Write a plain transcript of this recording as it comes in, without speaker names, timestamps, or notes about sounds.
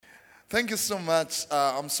Thank you so much.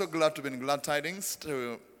 I'm so glad to be in Glad Tidings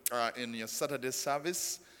in your Saturday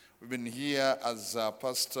service. We've been here, as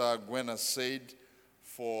Pastor Gwen has said,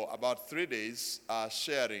 for about 3 days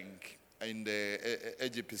sharing in the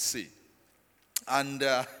AGPC. And,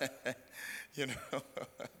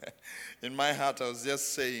 in my heart I was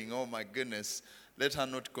just saying, oh my goodness, let her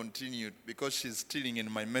not continue because she's stealing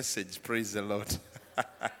in my message. Praise the Lord.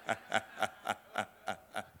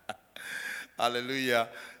 Hallelujah.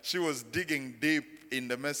 She was digging deep in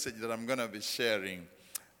the message that I'm going to be sharing.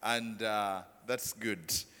 And that's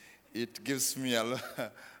good. It gives me a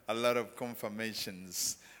lot of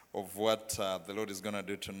confirmations of what the Lord is going to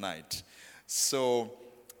do tonight. So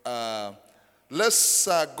let's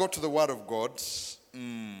go to the Word of God.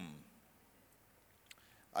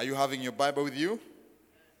 Are you having your Bible with you?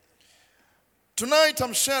 Tonight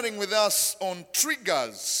I'm sharing with us on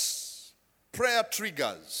triggers, prayer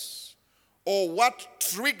triggers. Or what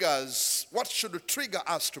should trigger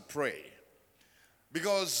us to pray?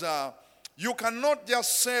 Because you cannot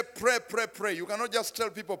just say pray, pray, pray. You cannot just tell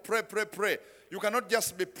people pray, pray, pray. You cannot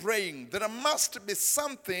just be praying. There must be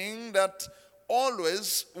something that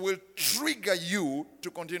always will trigger you to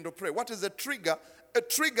continue to pray. What is a trigger? A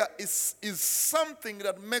trigger is something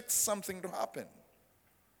that makes something to happen.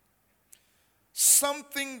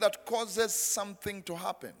 Something that causes something to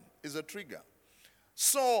happen is a trigger.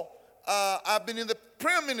 So, I've been in the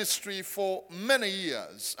prayer ministry for many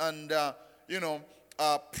years and,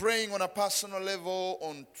 praying on a personal level,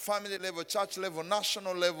 on family level, church level,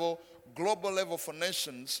 national level, global level for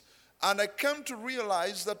nations. And I came to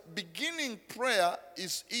realize that beginning prayer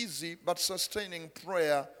is easy, but sustaining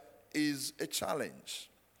prayer is a challenge,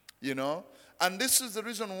 And this is the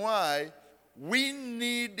reason why we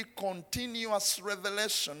need continuous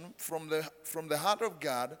revelation from the heart of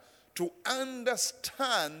God to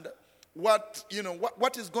understand what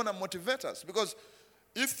is going to motivate us. Because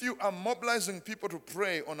if you are mobilizing people to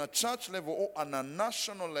pray on a church level or on a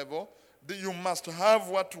national level, then you must have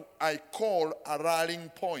what I call a rallying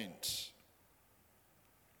point.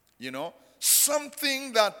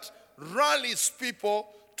 Something that rallies people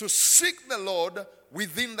to seek the Lord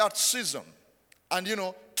within that season. And,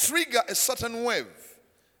 trigger a certain wave.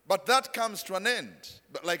 But that comes to an end.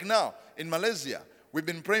 But like now, in Malaysia, we've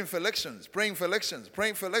been praying for elections.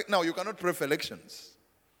 Now, you cannot pray for elections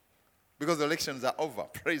because the elections are over.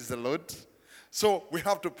 Praise the Lord. So, we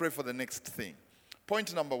have to pray for the next thing.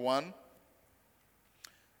 Point number 1,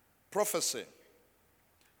 prophecy.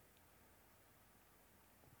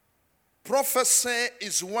 Prophecy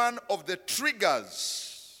is one of the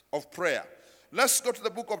triggers of prayer. Let's go to the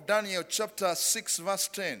book of Daniel, chapter 6, verse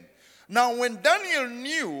 10. Now, when Daniel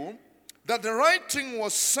knew that the writing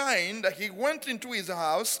was signed, he went into his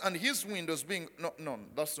house and his windows being... No,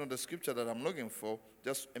 that's not the scripture that I'm looking for.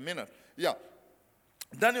 Just a minute. Yeah.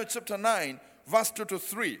 Daniel chapter 9, verse 2 to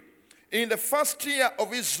 3. In the first year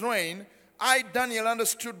of his reign, I, Daniel,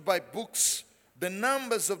 understood by books the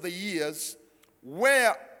numbers of the years,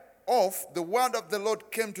 whereof the word of the Lord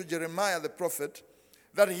came to Jeremiah the prophet,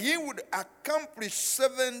 that he would accomplish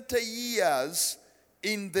 70 years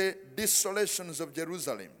in the desolations of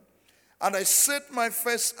Jerusalem. And I set my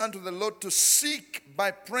face unto the Lord to seek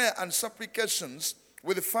by prayer and supplications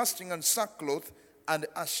with fasting and sackcloth and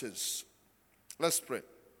ashes. Let's pray.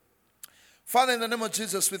 Father, in the name of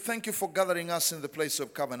Jesus, we thank you for gathering us in the place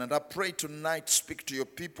of covenant. I pray tonight, speak to your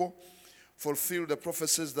people, fulfill the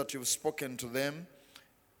prophecies that you've spoken to them,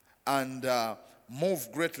 and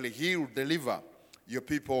move greatly, heal, deliver your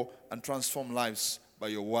people, and transform lives by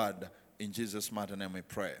your word. In Jesus' mighty name we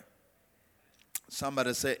pray.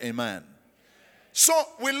 Somebody say amen. So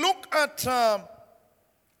we look at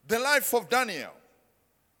the life of Daniel.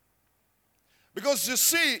 Because you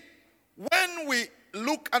see, when we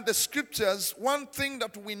look at the scriptures, one thing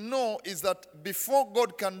that we know is that before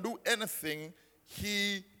God can do anything,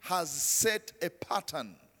 he has set a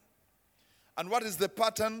pattern. And what is the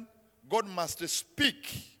pattern? God must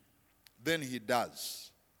speak, then he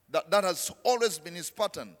does. That has always been his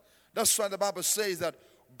pattern. That's why the Bible says that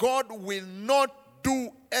God will not do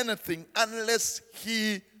anything unless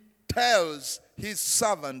he tells his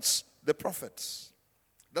servants, the prophets.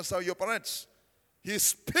 That's how he operates. He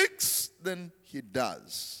speaks, then he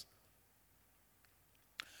does.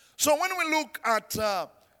 So when we look at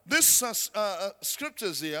these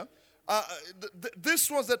scriptures here, this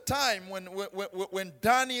was a time when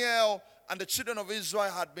Daniel and the children of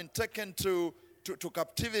Israel had been taken to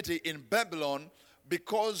captivity in Babylon.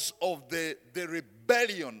 Because of the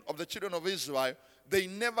rebellion of the children of Israel, they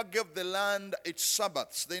never gave the land its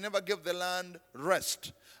Sabbaths. They never gave the land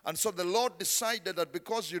rest. And so the Lord decided that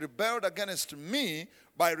because you rebelled against me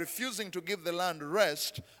by refusing to give the land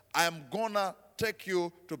rest, I am going to take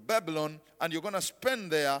you to Babylon, and you're going to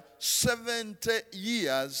spend there 70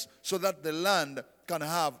 years so that the land can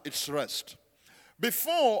have its rest.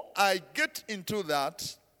 Before I get into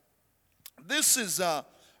that, this is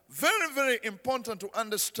very, very important to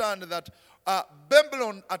understand that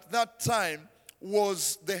Babylon at that time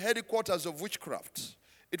was the headquarters of witchcraft.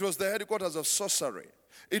 It was the headquarters of sorcery.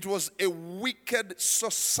 It was a wicked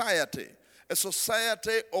society, a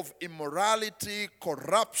society of immorality,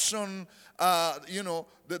 corruption.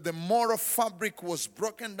 The moral fabric was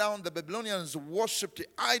broken down. The Babylonians worshipped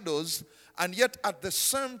idols, and yet at the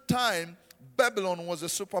same time, Babylon was a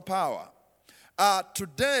superpower.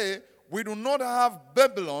 Today, we do not have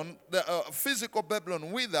Babylon, the physical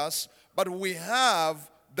Babylon with us, but we have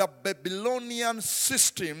the Babylonian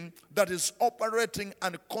system that is operating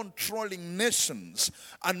and controlling nations.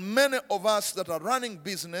 And many of us that are running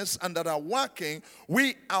business and that are working,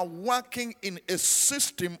 we are working in a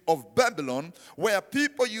system of Babylon where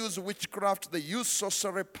people use witchcraft, they use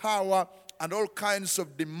sorcery power and all kinds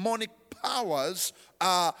of demonic powers,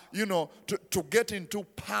 to get into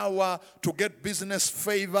power, to get business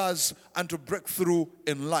favors, and to break through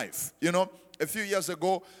in life. A few years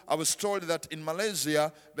ago, I was told that in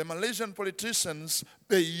Malaysia, the Malaysian politicians,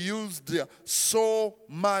 they used so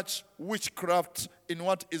much witchcraft in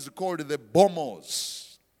what is called the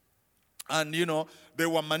BOMOs. And, they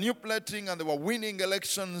were manipulating and they were winning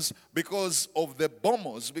elections because of the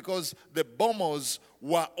BOMOs, because the BOMOs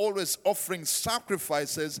were always offering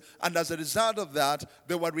sacrifices, and as a result of that,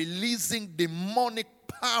 they were releasing demonic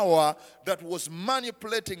power that was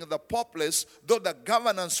manipulating the populace, though the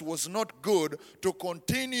governance was not good, to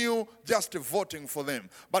continue just voting for them.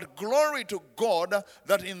 But glory to God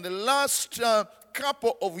that in the last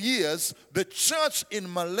couple of years, the church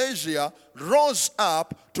in Malaysia rose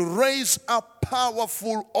up to raise up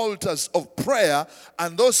powerful altars of prayer,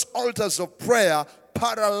 and those altars of prayer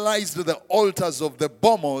paralyzed the altars of the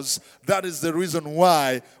BOMOs. That is the reason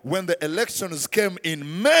why when the elections came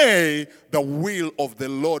in May, the will of the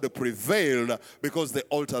Lord prevailed, because the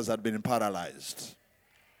altars had been paralyzed.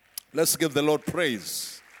 Let's give the Lord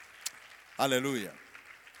praise. Hallelujah.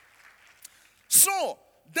 So,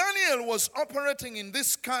 Daniel was operating in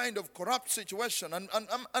this kind of corrupt situation, and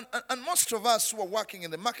most of us who are working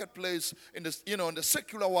in the marketplace, in the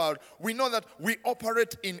secular world, we know that we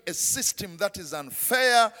operate in a system that is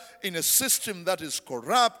unfair, in a system that is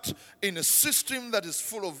corrupt, in a system that is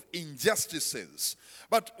full of injustices.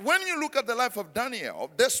 But when you look at the life of Daniel,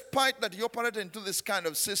 despite that he operated into this kind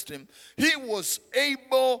of system, he was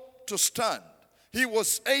able to stand. He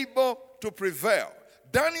was able to prevail.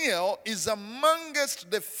 Daniel is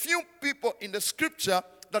amongst the few people in the scripture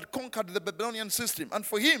that conquered the Babylonian system. And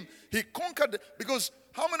for him, he conquered, because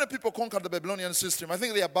how many people conquered the Babylonian system? I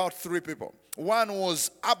think there are about 3 people. One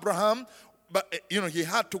was Abraham, but he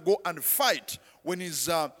had to go and fight when his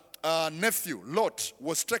nephew Lot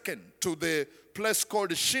was taken to the place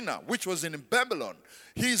called Shinar, which was in Babylon.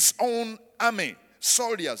 His own army,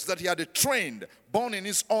 soldiers that he had trained, born in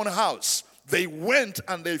his own house, they went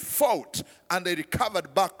and they fought and they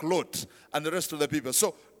recovered back Lot and the rest of the people.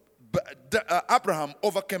 So Abraham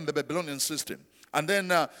overcame the Babylonian system. And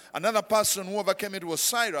then another person who overcame it was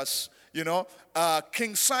Cyrus,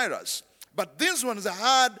 King Cyrus. But these ones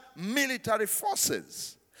had military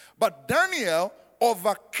forces. But Daniel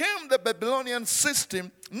overcame the Babylonian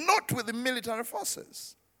system not with the military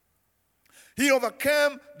forces. He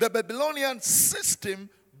overcame the Babylonian system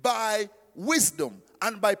by wisdom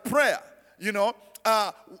and by prayer.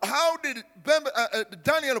 How did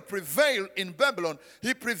Daniel prevail in Babylon?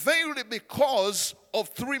 He prevailed because of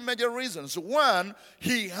 3 major reasons. One,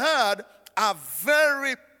 he had a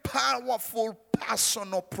very powerful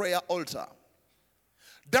personal prayer altar.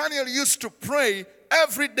 Daniel used to pray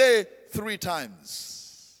every day 3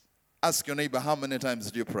 times. Ask your neighbor, how many times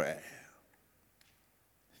do you pray?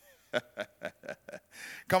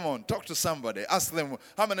 Come on, talk to somebody. Ask them,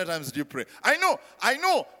 how many times do you pray? I know,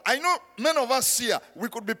 many of us here, we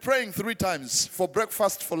could be praying 3 times for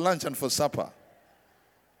breakfast, for lunch, and for supper.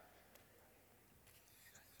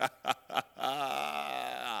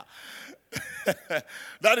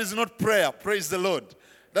 That is not prayer, praise the Lord.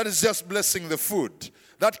 That is just blessing the food.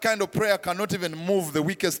 That kind of prayer cannot even move the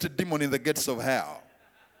weakest demon in the gates of hell.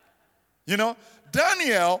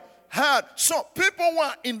 Daniel had, so people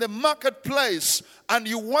were in the marketplace and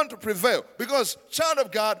you want to prevail. Because, child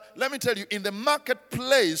of God, let me tell you, in the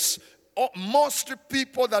marketplace, most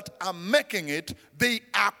people that are making it, they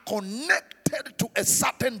are connected to a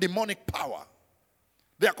certain demonic power.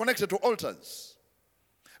 They are connected to altars.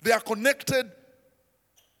 They are connected.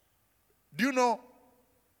 Do you know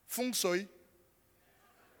feng shui?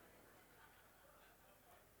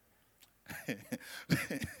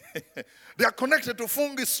 They are connected to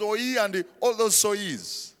fungi soi and all those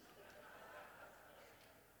sois.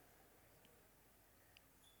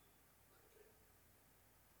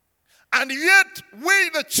 And yet, we,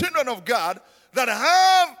 the children of God, that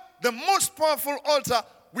have the most powerful altar,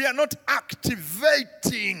 we are not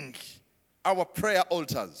activating our prayer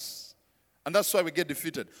altars. And that's why we get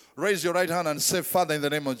defeated. Raise your right hand and say, Father, in the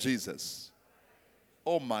name of Jesus.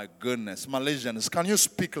 Oh my goodness. Malaysians, can you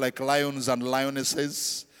speak like lions and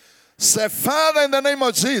lionesses? Say, Father, in the name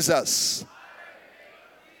of Jesus,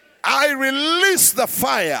 I release the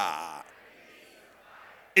fire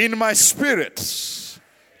in my spirit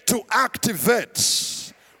to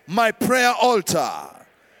activate my prayer altar.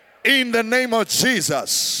 In the name of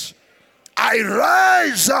Jesus, I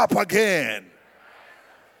rise up again.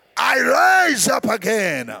 I rise up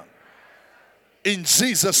again. In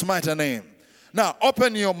Jesus' mighty name. Now,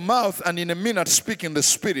 open your mouth and in a minute speak in the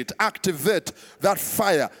spirit. Activate that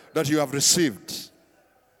fire that you have received.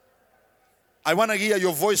 I want to hear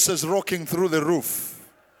your voices rocking through the roof.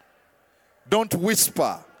 Don't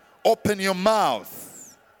whisper. Open your mouth.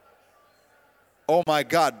 Oh my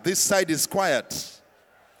God, this side is quiet.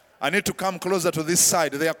 I need to come closer to this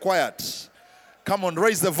side. They are quiet. Come on,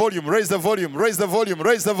 raise the volume, raise the volume, raise the volume,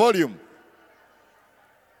 raise the volume.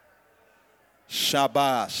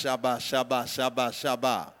 Shaba, shaba, shaba, shaba,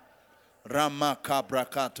 shaba. Rama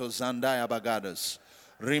kabrakato zandaya bagados.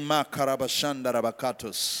 Rima karabashanda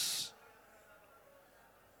rabakatos.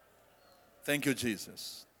 Thank you,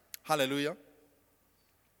 Jesus. Hallelujah.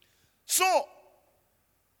 So,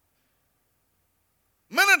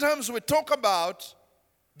 many times we talk about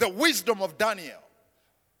the wisdom of Daniel.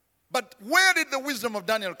 But where did the wisdom of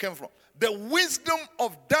Daniel come from? The wisdom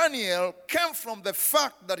of Daniel came from the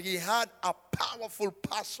fact that he had a powerful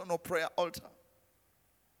personal prayer altar.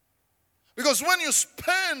 Because when you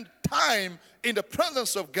spend time in the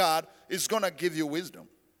presence of God, it's going to give you wisdom.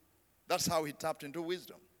 That's how he tapped into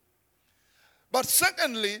wisdom. But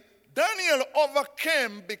secondly, Daniel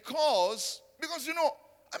overcame because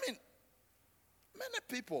many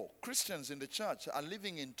people, Christians in the church, are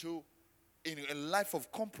living in a life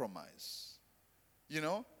of compromise.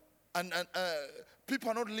 And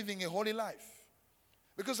people are not living a holy life.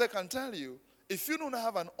 Because I can tell you, if you don't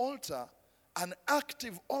have an altar, an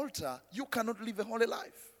active altar, you cannot live a holy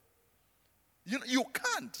life. You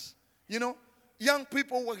can't. Young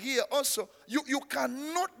people were here also. You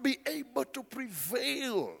cannot be able to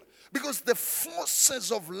prevail. Because the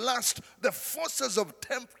forces of lust, the forces of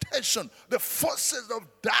temptation, the forces of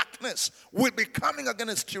darkness will be coming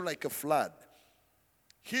against you like a flood.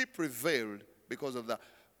 He prevailed because of that.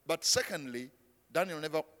 But secondly, Daniel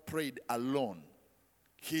never prayed alone.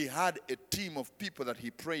 He had a team of people that he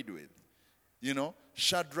prayed with.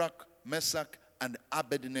 Shadrach, Meshach, and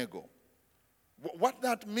Abednego. What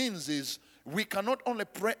that means is we cannot only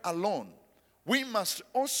pray alone. We must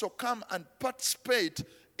also come and participate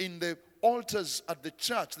in the altars at the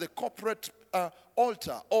church, the corporate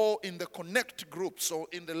altar, or in the connect groups, or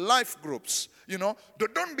in the life groups. Don't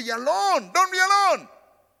be alone. Don't be alone.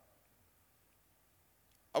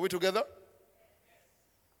 Are we together?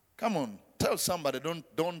 Come on, tell somebody,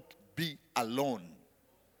 don't be alone.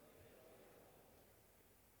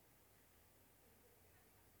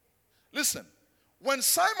 Listen, when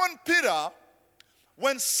Simon Peter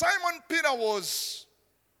was,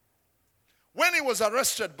 when he was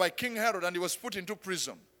arrested by King Herod and he was put into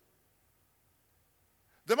prison,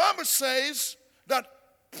 the Bible says that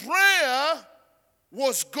prayer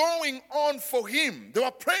was going on for him. They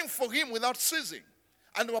were praying for him without ceasing.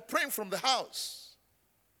 And they were praying from the house.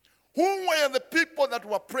 Who were the people that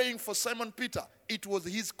were praying for Simon Peter? It was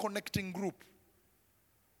his connecting group.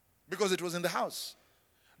 Because it was in the house.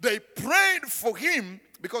 They prayed for him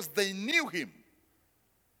because they knew him.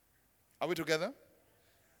 Are we together?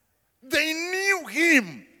 They knew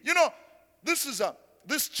him.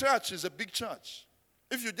 This church is a big church.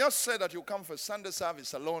 If you just say that you come for Sunday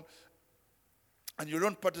service alone and you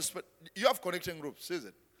don't participate, you have connecting groups, is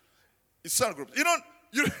it? It's cell groups.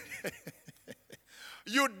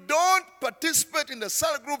 You don't participate in the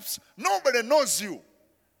cell groups, nobody knows you.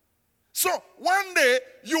 So one day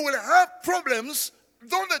you will have problems.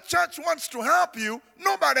 Though the church wants to help you,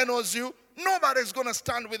 nobody knows you. Nobody's going to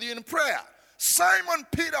stand with you in prayer. Simon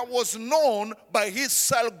Peter was known by his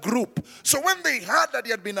cell group. So when they heard that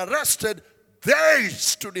he had been arrested, they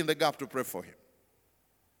stood in the gap to pray for him.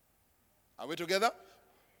 Are we together?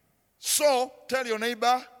 So tell your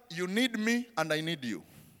neighbor, you need me and I need you.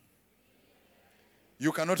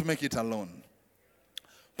 You cannot make it alone.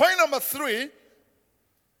 Point number 3,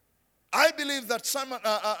 I believe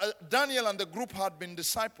that Daniel and the group had been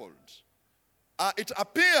discipled. It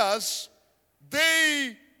appears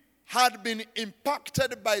they had been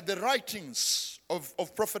impacted by the writings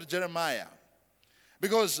of Prophet Jeremiah.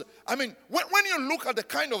 Because, when you look at the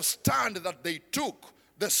kind of stand that they took,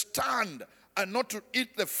 the stand and not to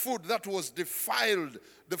eat the food that was defiled,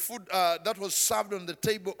 the food that was served on the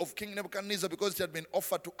table of King Nebuchadnezzar because it had been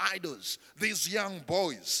offered to idols. These young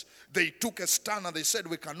boys, they took a stand and they said,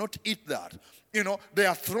 we cannot eat that. They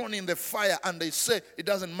are thrown in the fire and they say, it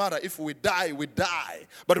doesn't matter. If we die, we die.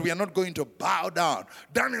 But we are not going to bow down.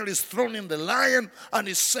 Daniel is thrown in the lion and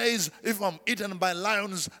he says, if I'm eaten by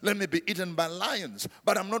lions, let me be eaten by lions.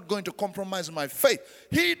 But I'm not going to compromise my faith.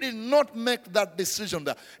 He did not make that decision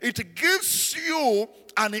there. It gives you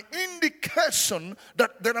an indication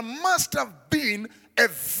that there must have been a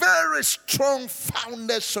very strong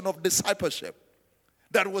foundation of discipleship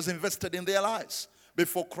that was invested in their lives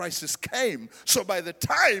before crisis came. So by the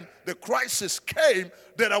time the crisis came,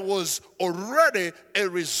 there was already a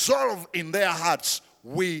resolve in their hearts.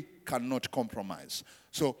 We cannot compromise.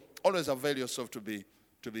 So always avail yourself to be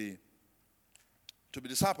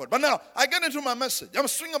discipled. But now I get into my message. I'm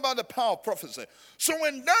speaking about the power of prophecy. So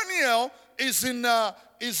when Daniel is in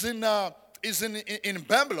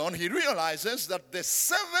Babylon, he realizes that the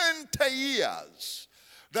 70 years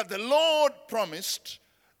that the Lord promised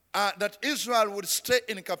that Israel would stay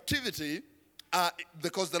in captivity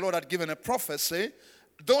because the Lord had given a prophecy,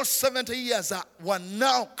 those 70 years were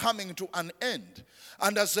now coming to an end.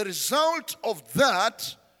 And as a result of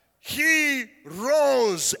that, he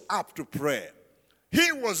rose up to pray.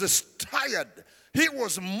 He was tired. He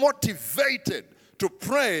was motivated to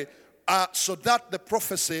pray so that the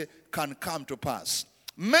prophecy can come to pass.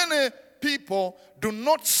 Many people do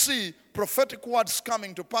not see prophetic words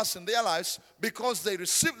coming to pass in their lives because they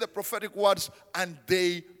receive the prophetic words and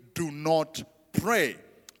they do not pray.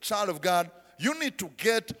 Child of God, you need to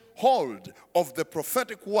get hold of the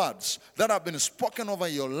prophetic words that have been spoken over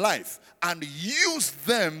your life and use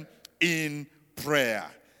them in prayer.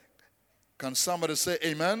 Can somebody say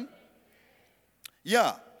amen?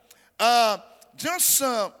 Yeah. Just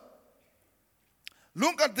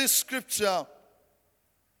look at this scripture.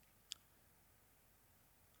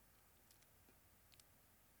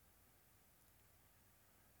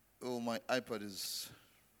 Oh, my iPad is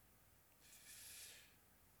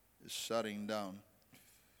shutting down.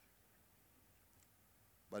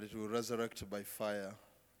 But it will resurrect by fire.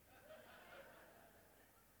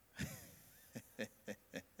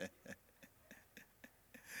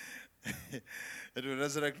 It will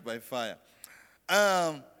resurrect by fire.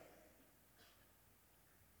 1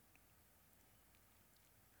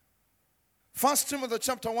 Timothy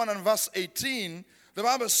chapter 1 and verse 18, the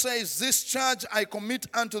Bible says, this charge I commit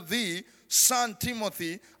unto thee, son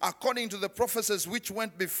Timothy, according to the prophecies which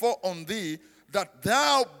went before on thee, that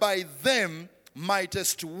thou by them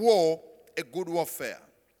mightest war a good warfare.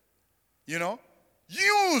 You know,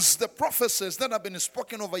 use the prophecies that have been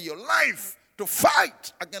spoken over your life to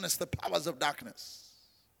fight against the powers of darkness.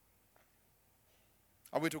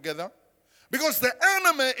 Are we together? Because the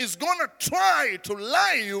enemy is going to try to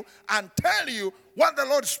lie you and tell you what the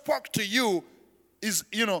Lord spoke to you is,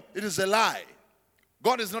 it is a lie.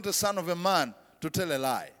 God is not a son of a man to tell a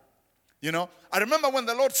lie. I remember when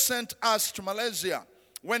the Lord sent us to Malaysia,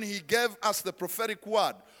 when he gave us the prophetic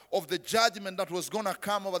word of the judgment that was going to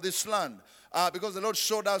come over this land. Because the Lord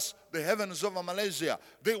showed us the heavens over Malaysia.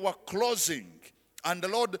 They were closing. And the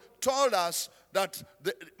Lord told us that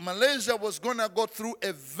Malaysia was going to go through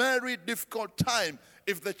a very difficult time.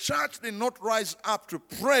 If the church did not rise up to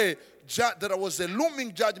pray, there was a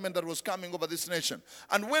looming judgment that was coming over this nation.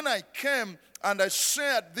 And when I came and I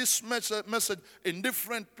shared this message in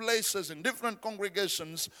different places, in different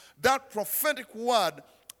congregations, that prophetic word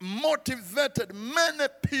motivated many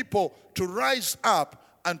people to rise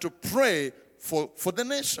up and to pray for the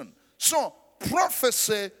nation. So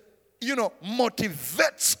prophecy,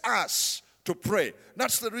 motivates us to pray.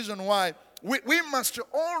 That's the reason why we must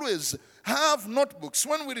always have notebooks.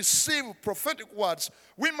 When we receive prophetic words,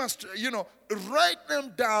 we must, write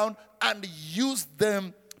them down and use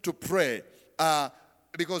them to pray.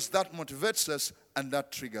 Because that motivates us and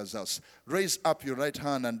that triggers us. Raise up your right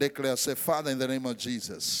hand and declare, say, Father, in the name of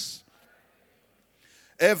Jesus,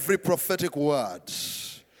 every prophetic word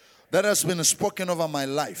that has been spoken over my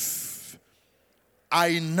life,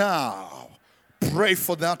 I now pray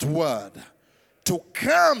for that word to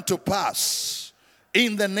come to pass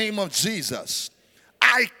in the name of Jesus.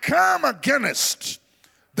 I come against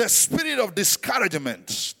the spirit of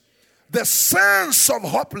discouragement, the sense of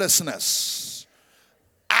hopelessness,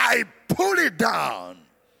 I pull it down.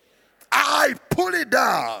 I pull it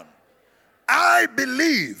down. I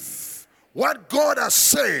believe what God has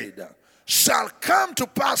said shall come to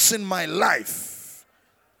pass in my life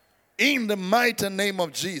in the mighty name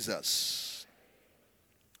of Jesus.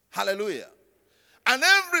 Hallelujah. And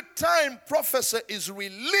every time prophecy is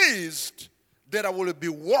released, there will be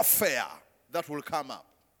warfare that will come up.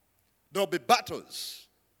 There will be battles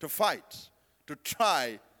to fight, to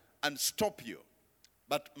try and stop you.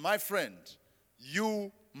 But my friend,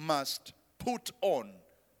 you must put on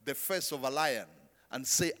the face of a lion and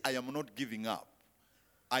say, I am not giving up.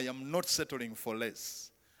 I am not settling for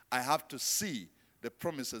less. I have to see the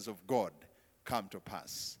promises of God come to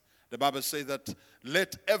pass. The Bible says that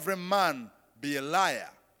let every man be a liar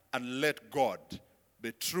and let God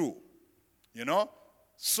be true. You know?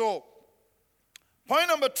 So, point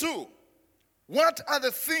number 2. What are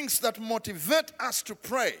the things that motivate us to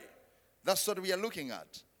pray? That's what we are looking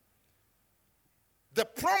at. The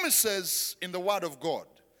promises in the Word of God.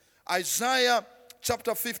 Isaiah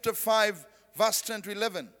chapter 55, verse 10 to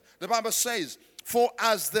 11. The Bible says, for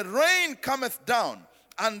as the rain cometh down,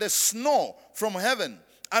 and the snow from heaven,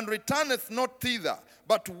 and returneth not thither,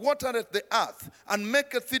 but watereth the earth, and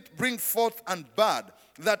maketh it bring forth and bud,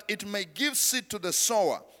 that it may give seed to the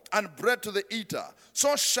sower, and bread to the eater,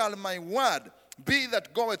 so shall my word be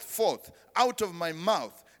that goeth forth out of my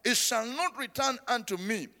mouth. It shall not return unto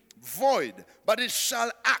me void, but it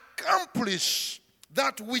shall accomplish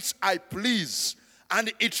that which I please,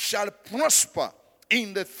 and it shall prosper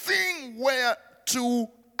in the thing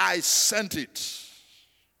whereto I sent it.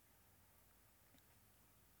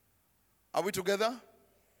 Are we together?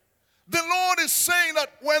 The Lord is saying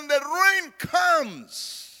that when the rain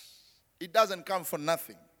comes, it doesn't come for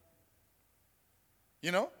nothing.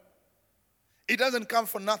 You know? It doesn't come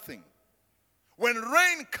for nothing. When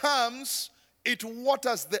rain comes, it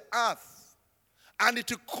waters the earth, and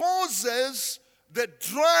it causes the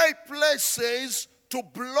dry places to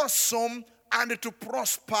blossom and to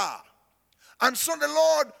prosper. And so the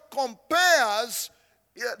Lord compares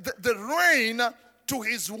the rain to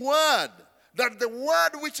his word, that the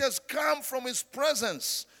word which has come from his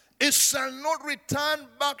presence, it shall not return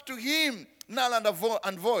back to him null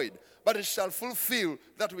and void, but it shall fulfill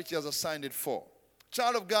that which he has assigned it for.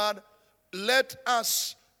 Child of God, let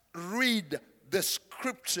us read the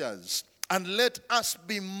scriptures and let us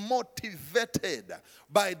be motivated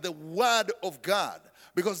by the word of God,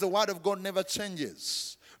 because the word of God never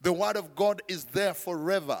changes. The word of God is there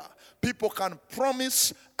forever. People can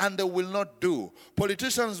promise and they will not do.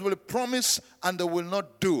 Politicians will promise and they will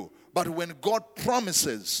not do. But when God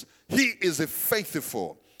promises, he is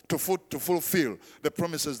faithful to fulfill the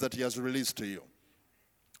promises that he has released to you.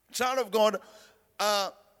 Child of God,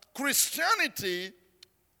 Christianity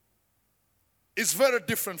is very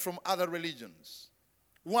different from other religions.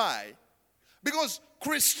 Why? Because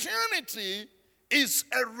Christianity is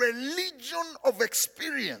a religion of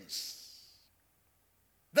experience.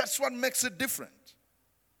 That's what makes it different.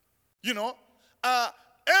 You know,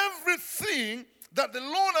 everything that the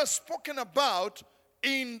Lord has spoken about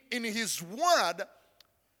in his word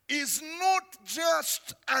is not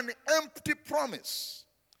just an empty promise.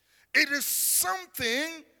 It is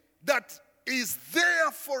something that is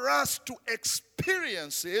there for us to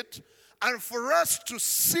experience it and for us to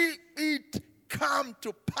see it come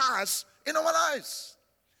to pass in our lives.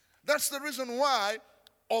 That's the reason why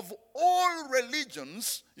of all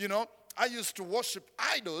religions, you know, I used to worship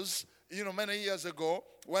idols, you know, many years ago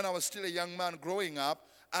when I was still a young man growing up.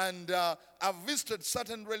 And I've visited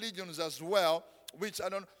certain religions as well, which I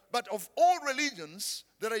don't, but of all religions,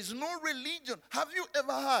 there is no religion. Have you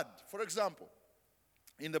ever heard, for example,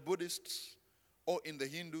 in the Buddhists or in the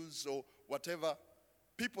Hindus or whatever,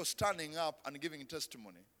 people standing up and giving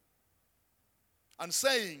testimony and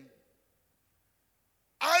saying,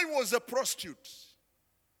 I was a prostitute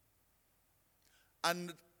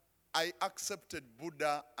and I accepted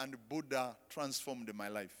Buddha and Buddha transformed my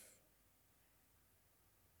life.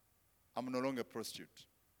 I'm no longer a prostitute.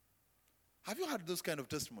 Have you heard those kind of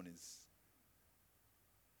testimonies?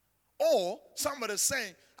 Or somebody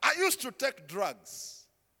saying, I used to take drugs.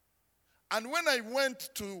 And when I went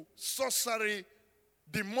to sorcery,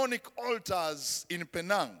 demonic altars in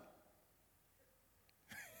Penang,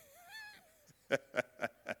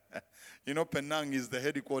 you know, Penang is the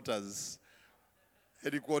headquarters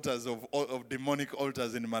of demonic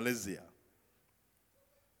altars in Malaysia.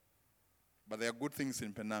 But there are good things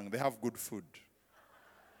in Penang. They have good food.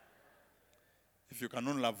 If you can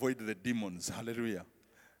only avoid the demons, hallelujah.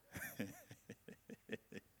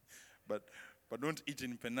 But But don't eat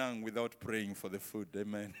in Penang without praying for the food.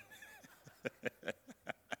 Amen.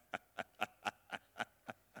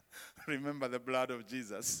 Remember the blood of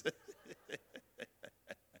Jesus.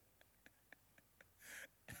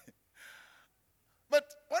 But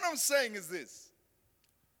what I'm saying is this.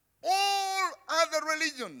 All other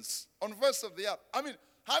religions on face of the earth. I mean,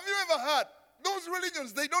 have you ever heard those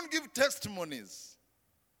religions, they don't give testimonies.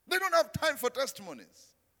 They don't have time for testimonies.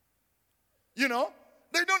 You know,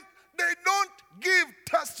 they don't give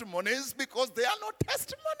testimonies because they are not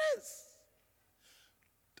testimonies.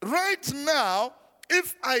 Right now,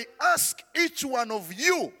 if I ask each one of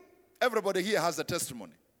you, everybody here has a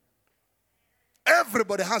testimony.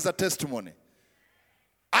 Everybody has a testimony.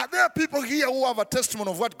 Are there people here who have a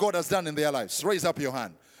testimony of what God has done in their lives? Raise up your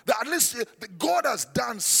hand. That at least God has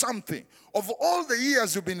done something. Of all the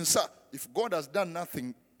years you've been inside, if God has done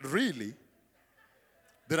nothing, really,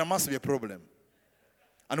 there must be a problem.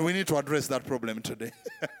 And we need to address that problem today.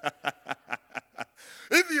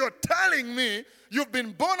 If you're telling me you've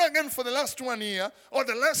been born again for the last 1 year or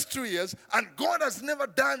the last 2 years and God has never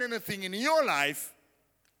done anything in your life,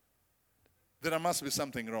 there must be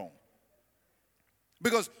something wrong.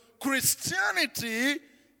 Because Christianity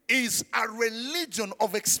is a religion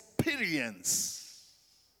of experience.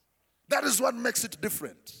 That is what makes it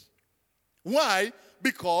different. Why?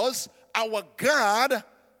 Because our God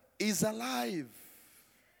is alive.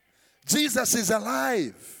 Jesus is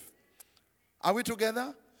alive. Are we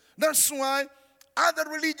together? That's why other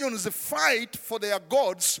religions fight for their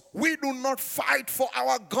gods. We do not fight for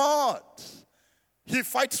our God. He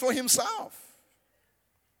fights for himself.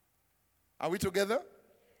 Are we together?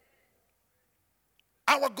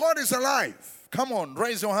 Our God is alive. Come on,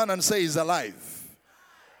 raise your hand and say he's alive.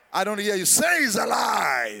 I don't hear you. Say he's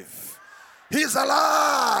alive. He's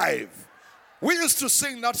alive. We used to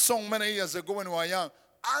sing that song many years ago when we were young.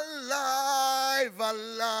 Alive,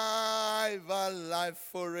 alive, alive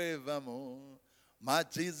forevermore. My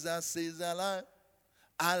Jesus is alive,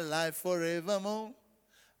 alive forevermore.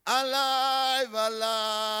 Alive,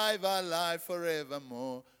 alive, alive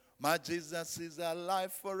forevermore. My Jesus is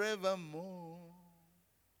alive forevermore.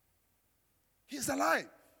 He's alive.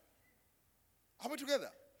 Are we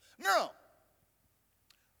together? Now,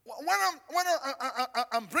 what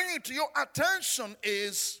I'm bringing to your attention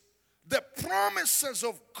is the promises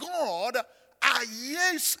of God are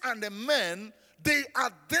yes and amen. They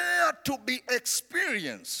are there to be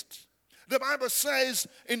experienced. The Bible says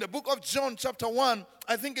in the book of John chapter 1,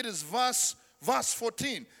 I think it is verse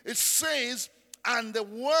 14. It says, and the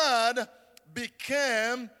word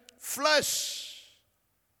became flesh.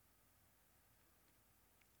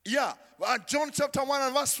 Yeah, John chapter 1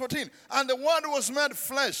 and verse 14. And the word was made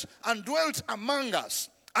flesh and dwelt among us.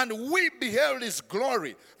 And we beheld his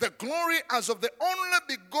glory. The glory as of the only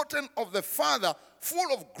begotten of the Father,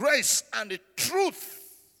 full of grace and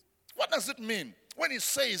truth. What does it mean when he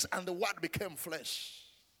says, and the word became flesh?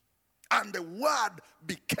 And the word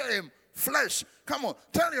became flesh. Come on,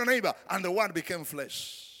 tell your neighbor, and the word became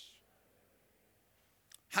flesh.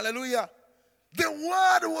 Hallelujah. The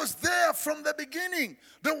word was there from the beginning.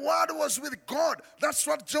 The word was with God. That's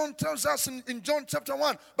what John tells us in John chapter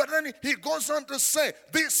 1. But then he goes on to say,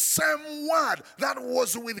 this same word that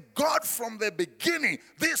was with God from the beginning,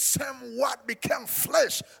 this same word became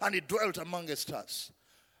flesh and it dwelt amongst us.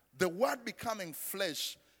 The word becoming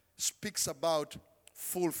flesh speaks about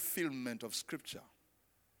fulfillment of Scripture.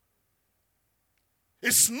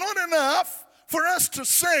 It's not enough for us to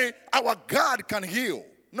say our God can heal.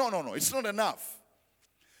 No, it's not enough.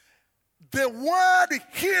 The word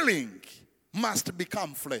healing must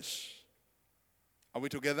become flesh. Are we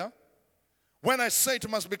together? When I say it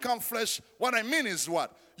must become flesh, what I mean is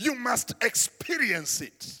what? You must experience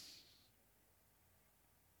it.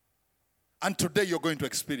 And today you're going to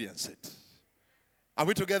experience it. Are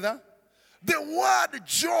we together? The word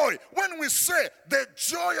joy, when we say the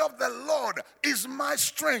joy of the Lord is my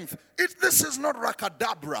strength, this is not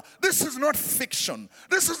rakadabra. This is not fiction.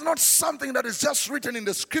 This is not something that is just written in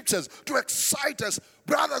the scriptures to excite us,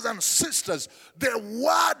 brothers and sisters. The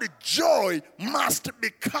word joy must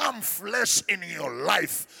become flesh in your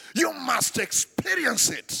life. You must experience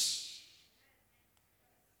it.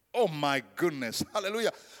 Oh my goodness.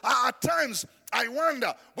 Hallelujah. At times, I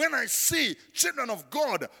wonder, when I see children of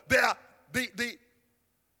God, they are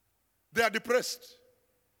depressed.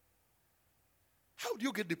 How do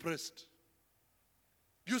you get depressed?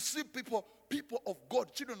 You see people of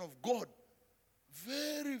God, children of God,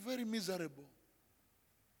 very, very miserable.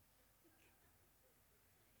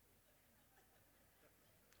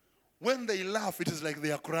 When they laugh, it is like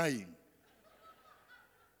they are crying.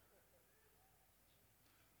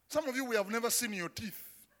 Some of you, we have never seen your teeth.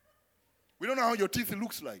 We don't know how your teeth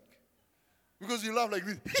looks like. Because you laugh like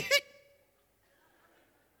this.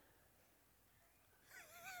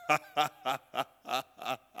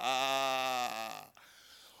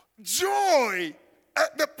 Joy,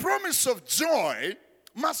 the promise of joy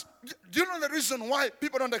must, do you know the reason why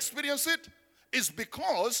people don't experience it? Is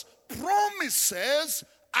because promises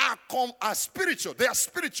are spiritual. They are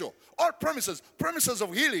spiritual. All promises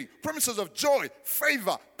of healing, promises of joy,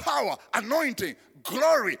 favor, power, anointing,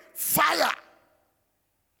 glory, fire.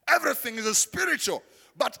 Everything is spiritual,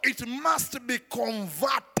 but it must be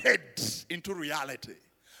converted into reality.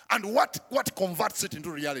 And what converts it into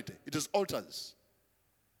reality? It is altars.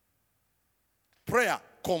 Prayer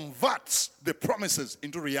converts the promises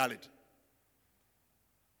into reality.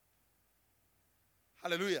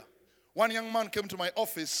 Hallelujah. One young man came to my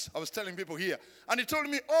office. I was telling people here. And he told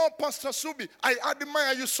me, "Oh, Pastor Subi, I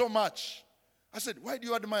admire you so much." I said, "Why do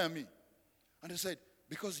you admire me?" And he said,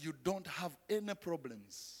 "Because you don't have any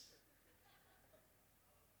problems.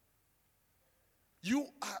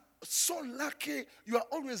 You are so lucky. You are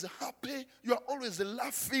always happy. You are always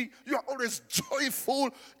laughing. You are always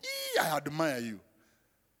joyful. I admire you."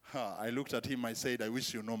 I looked at him. I said, "I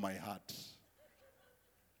wish you know my heart.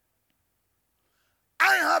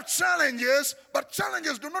 I have challenges, but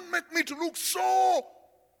challenges do not make me to look so."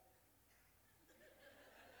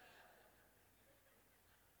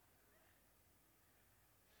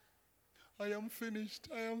 I am finished.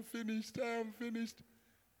 I am finished. I am finished.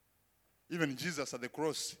 Even Jesus at the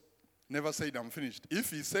cross never said, "I'm finished." If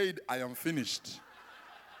he said, "I am finished,"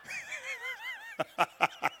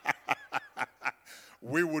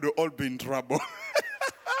 we would all be in trouble.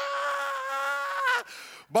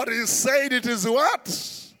 But he said it is what?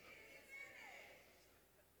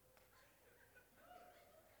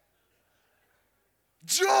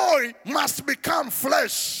 Joy must become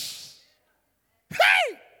flesh.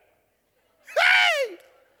 Hey! Hey!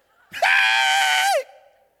 Hey!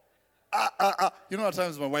 You know, at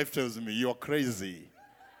times my wife tells me, "You're crazy."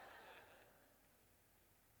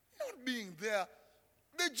 Not being there.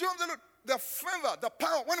 The joy of the Lord, the favor, the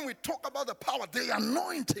power. When we talk about the power, the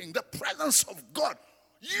anointing, the presence of God,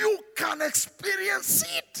 you can experience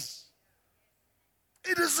it.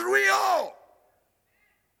 It is real.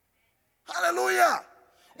 Hallelujah.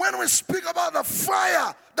 When we speak about the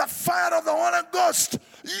fire of the Holy Ghost,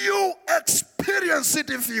 you experience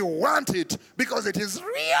it if you want it, because it is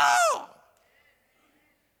real.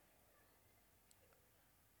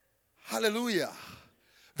 Hallelujah.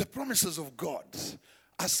 The promises of God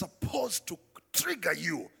are supposed to trigger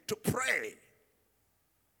you to pray.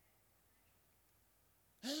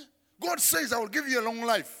 God says, "I will give you a long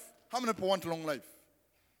life." How many people want a long life?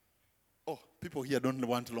 Oh, people here don't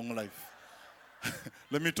want a long life.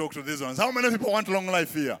 Let me talk to these ones. How many people want a long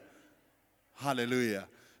life here? Hallelujah.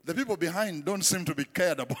 The people behind don't seem to be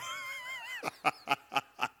cared about.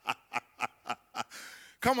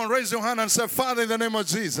 Come on, raise your hand and say, "Father, in the name of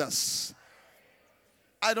Jesus."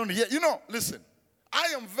 I don't hear. You know, listen. I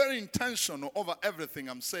am very intentional over everything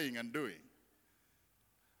I'm saying and doing.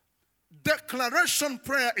 Declaration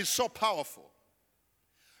prayer is so powerful.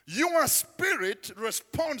 Your spirit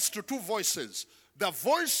responds to two voices: the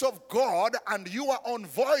voice of God and your own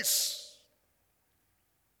voice.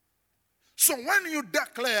 So when you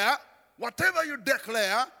declare, whatever you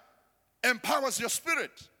declare empowers your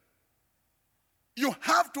spirit. You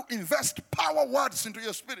have to invest power words into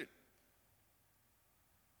your spirit.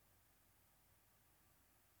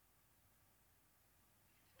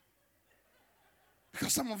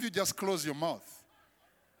 Because some of you just close your mouth.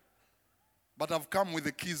 But I've come with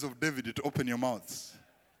the keys of David to open your mouths.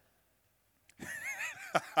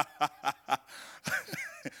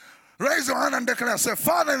 Raise your hand and declare, say,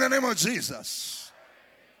 "Father, in the name of Jesus,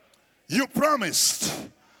 you promised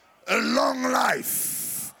a long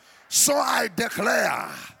life. So I declare,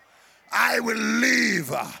 I will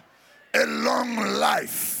live a long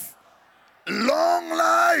life. Long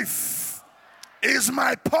life is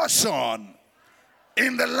my portion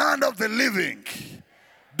in the land of the living.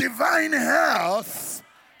 Divine health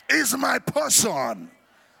is my portion,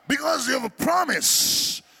 because you have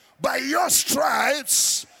promised, by your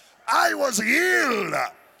stripes I was healed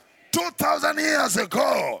 2,000 years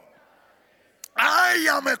ago. I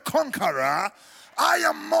am a conqueror. I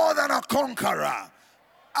am more than a conqueror.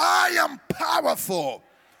 I am powerful.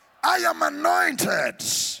 I am anointed.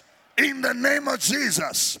 In the name of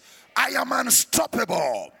Jesus, I am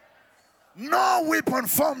unstoppable. No weapon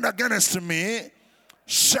formed against me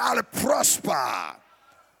shall prosper.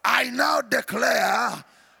 I now declare,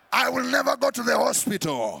 I will never go to the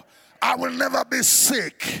hospital. I will never be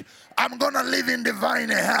sick. I'm going to live in divine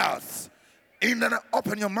health.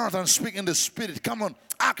 Open your mouth and speak in the Spirit. Come on,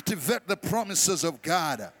 activate the promises of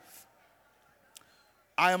God.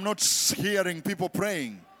 I am not hearing people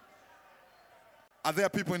praying. Are there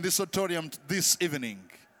people in this auditorium this evening?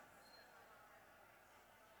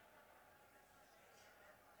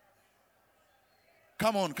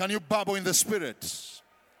 Come on, can you babble in the Spirit?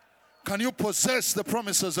 Can you possess the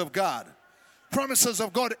promises of God? Promises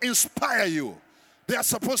of God inspire you. They are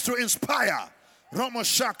supposed to inspire.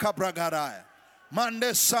 Romoshaka bragadaya.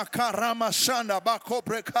 Mande saka ramashanda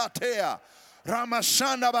bakobrekatea.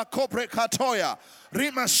 Ramashanda bakobrekatoya.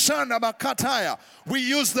 Rimashanda bakataya. We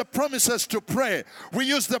use the promises to pray. We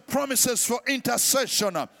use the promises for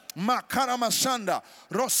intercession. Makaramashanda,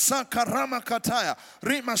 Rosaka Ramakataya,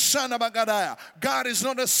 Rimashanda Bagadaya. God is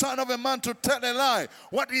not the son of a man to tell a lie.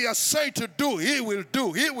 What he has said to do, he will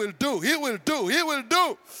do, he will do, he will do, he will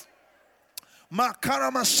do.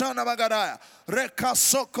 Makaramashanda Bagadaya,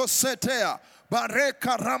 Rekasoko Setea.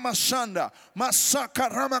 Bareka Ramashanda, Masaka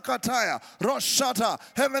Ramakataya, Roshata,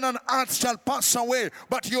 heaven and earth shall pass away,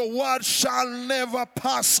 but your word shall never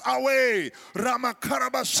pass away.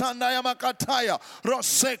 Ramakarabashanda Yamakataya,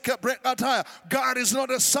 Roseke Brekataya. God is not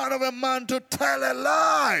the son of a man to tell a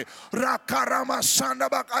lie. Rakaramashanda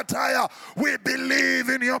Bakataya. We believe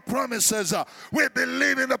in your promises. We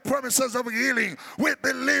believe in the promises of healing. We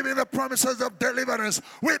believe in the promises of deliverance.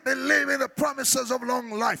 We believe in the promises of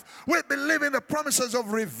long life. We believe in the promises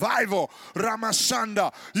of revival.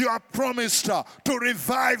 Ramashanda, you are promised to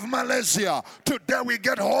revive Malaysia. Today we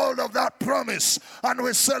get hold of that promise and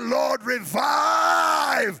we say, Lord,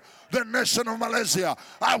 revive the nation of Malaysia.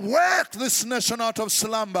 I wake this nation out of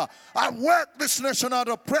slumber. I wake this nation out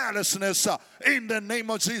of prayerlessness. In the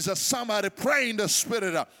name of Jesus, somebody pray in the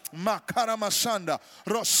Spirit. Makara Mashanda,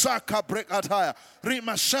 Rosaka Brekataya,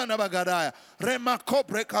 Rimashanda Bagadaya, Remako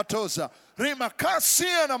Brekatoza,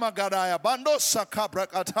 Rimakasiana Magadaya, Bandosa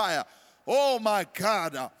Kabrakataya. Oh my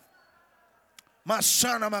God.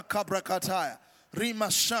 Mashana Makabrakataya,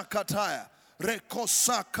 Rimashakataya,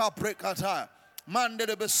 Rekosaka Brekataya. Mande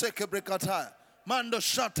de beseke brekataya. Mando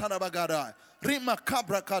shatana bagadaya. Rima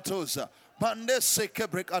kabra katoza. Mande seke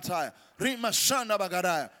brekataya. Rima shanda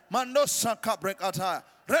bagadaya. Mando saka brekataya.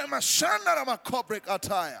 Rima shanda rama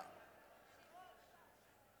kobrekataya.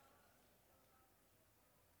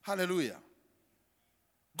 Hallelujah.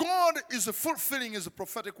 God is fulfilling his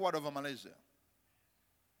prophetic word over Malaysia.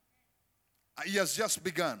 He has just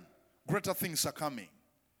begun. Greater things are coming.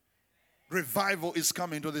 Revival is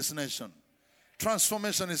coming to this nation.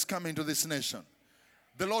 Transformation is coming to this nation.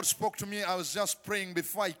 The Lord spoke to me. I was just praying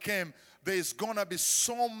before I came. There is going to be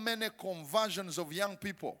so many conversions of young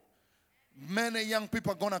people. Many young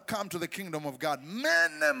people are going to come to the kingdom of God.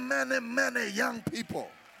 Many young people.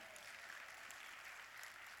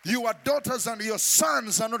 Your daughters and your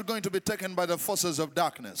sons are not going to be taken by the forces of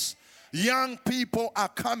darkness. Young people are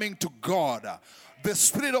coming to God. The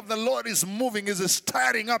Spirit of the Lord is moving, is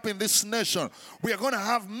stirring up in this nation. We are going to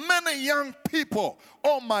have many young people.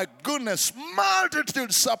 Oh my goodness,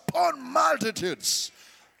 multitudes upon multitudes.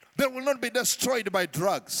 They will not be destroyed by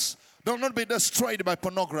drugs. They will not be destroyed by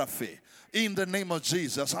pornography. In the name of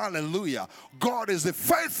Jesus, hallelujah. God is the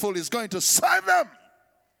faithful, is going to save them.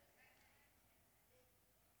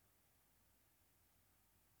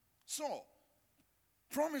 So,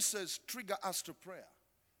 promises trigger us to prayer.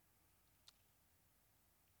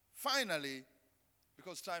 Finally,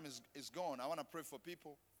 because time is gone, I want to pray for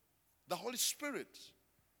people. The Holy Spirit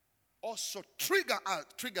also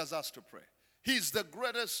triggers us to pray. He's the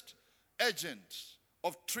greatest agent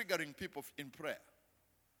of triggering people in prayer.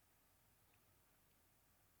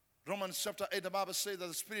 Romans chapter 8, the Bible says that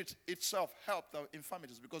the Spirit itself helped our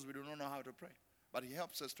infirmities because we do not know how to pray. But he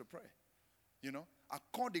helps us to pray,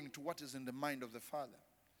 according to what is in the mind of the Father.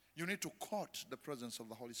 You need to court the presence of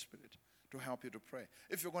the Holy Spirit to help you to pray.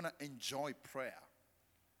 If you're going to enjoy prayer,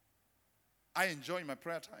 I enjoy my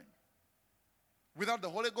prayer time. Without the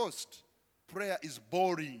Holy Ghost, prayer is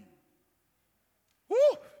boring. Woo!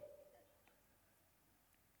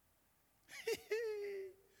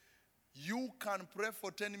 You can pray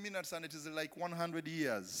for 10 minutes and it is like 100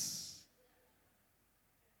 years.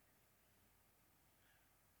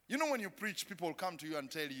 You know, when you preach, people come to you and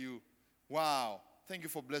tell you, wow, thank you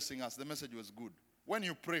for blessing us. The message was good. When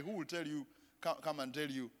you pray, who will tell you, come and tell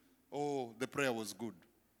you, oh, the prayer was good?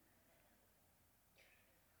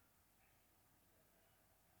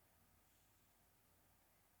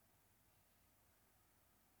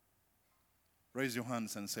 Raise your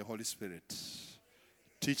hands and say, Holy Spirit,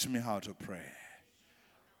 teach me how to pray.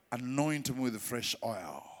 Anoint me with fresh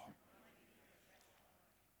oil.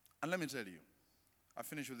 And let me tell you, I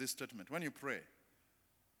finish with this statement. When you pray,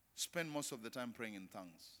 spend most of the time praying in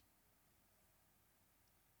tongues.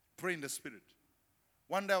 Pray in the Spirit.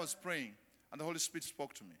 One day I was praying, and the Holy Spirit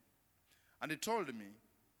spoke to me. And He told me,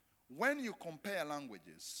 when you compare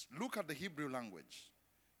languages, look at the Hebrew language.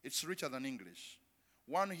 It's richer than English.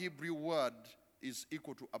 One Hebrew word is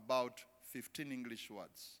equal to about 15 English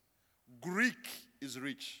words. Greek is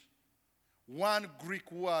rich. One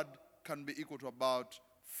Greek word can be equal to about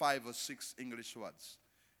 5 or 6 English words.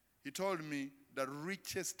 He told me the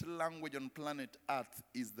richest language on planet Earth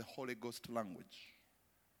is the Holy Ghost language.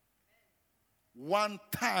 One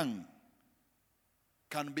tongue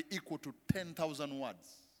can be equal to 10,000 words.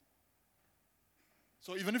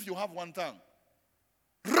 So even if you have one tongue,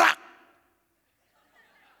 Ra!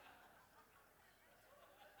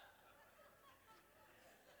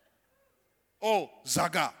 Oh,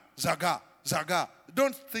 Zaga, Zaga, Zaga.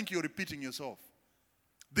 Don't think you're repeating yourself.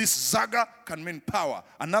 This Zaga can mean power.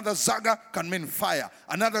 Another Zaga can mean fire.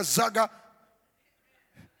 Another Zaga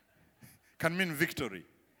can mean victory.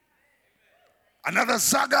 Another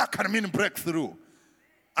Zaga can mean breakthrough.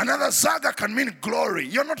 Another Zaga can mean glory.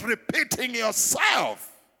 You're not repeating yourself.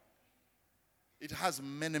 It has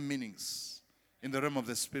many meanings in the realm of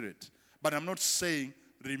the Spirit. But I'm not saying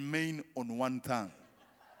remain on one tongue.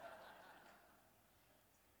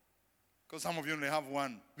 Because some of you only have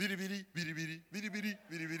one. Bidi bidi, bidi bidi, bidi bidi,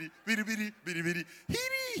 bidi bidi, bidi bidi, bidi bidi.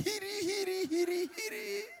 Hiri, hiri, hiri, hiri,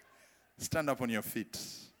 hiri. Stand up on your feet.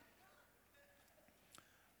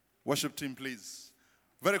 Worship team, please.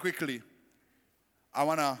 Very quickly, I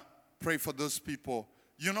want to pray for those people.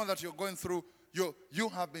 You know that you're going through, you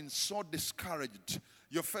have been so discouraged.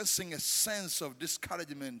 You're facing a sense of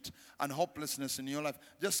discouragement and hopelessness in your life.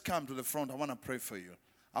 Just come to the front. I want to pray for you.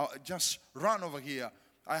 Just run over here.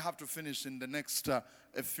 I have to finish in the next a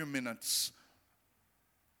few minutes.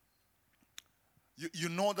 You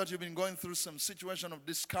know that you've been going through some situation of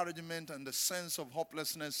discouragement and the sense of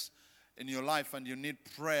hopelessness in your life, and you need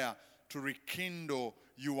prayer to rekindle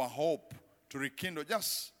your hope, to rekindle.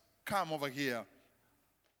 Just come over here.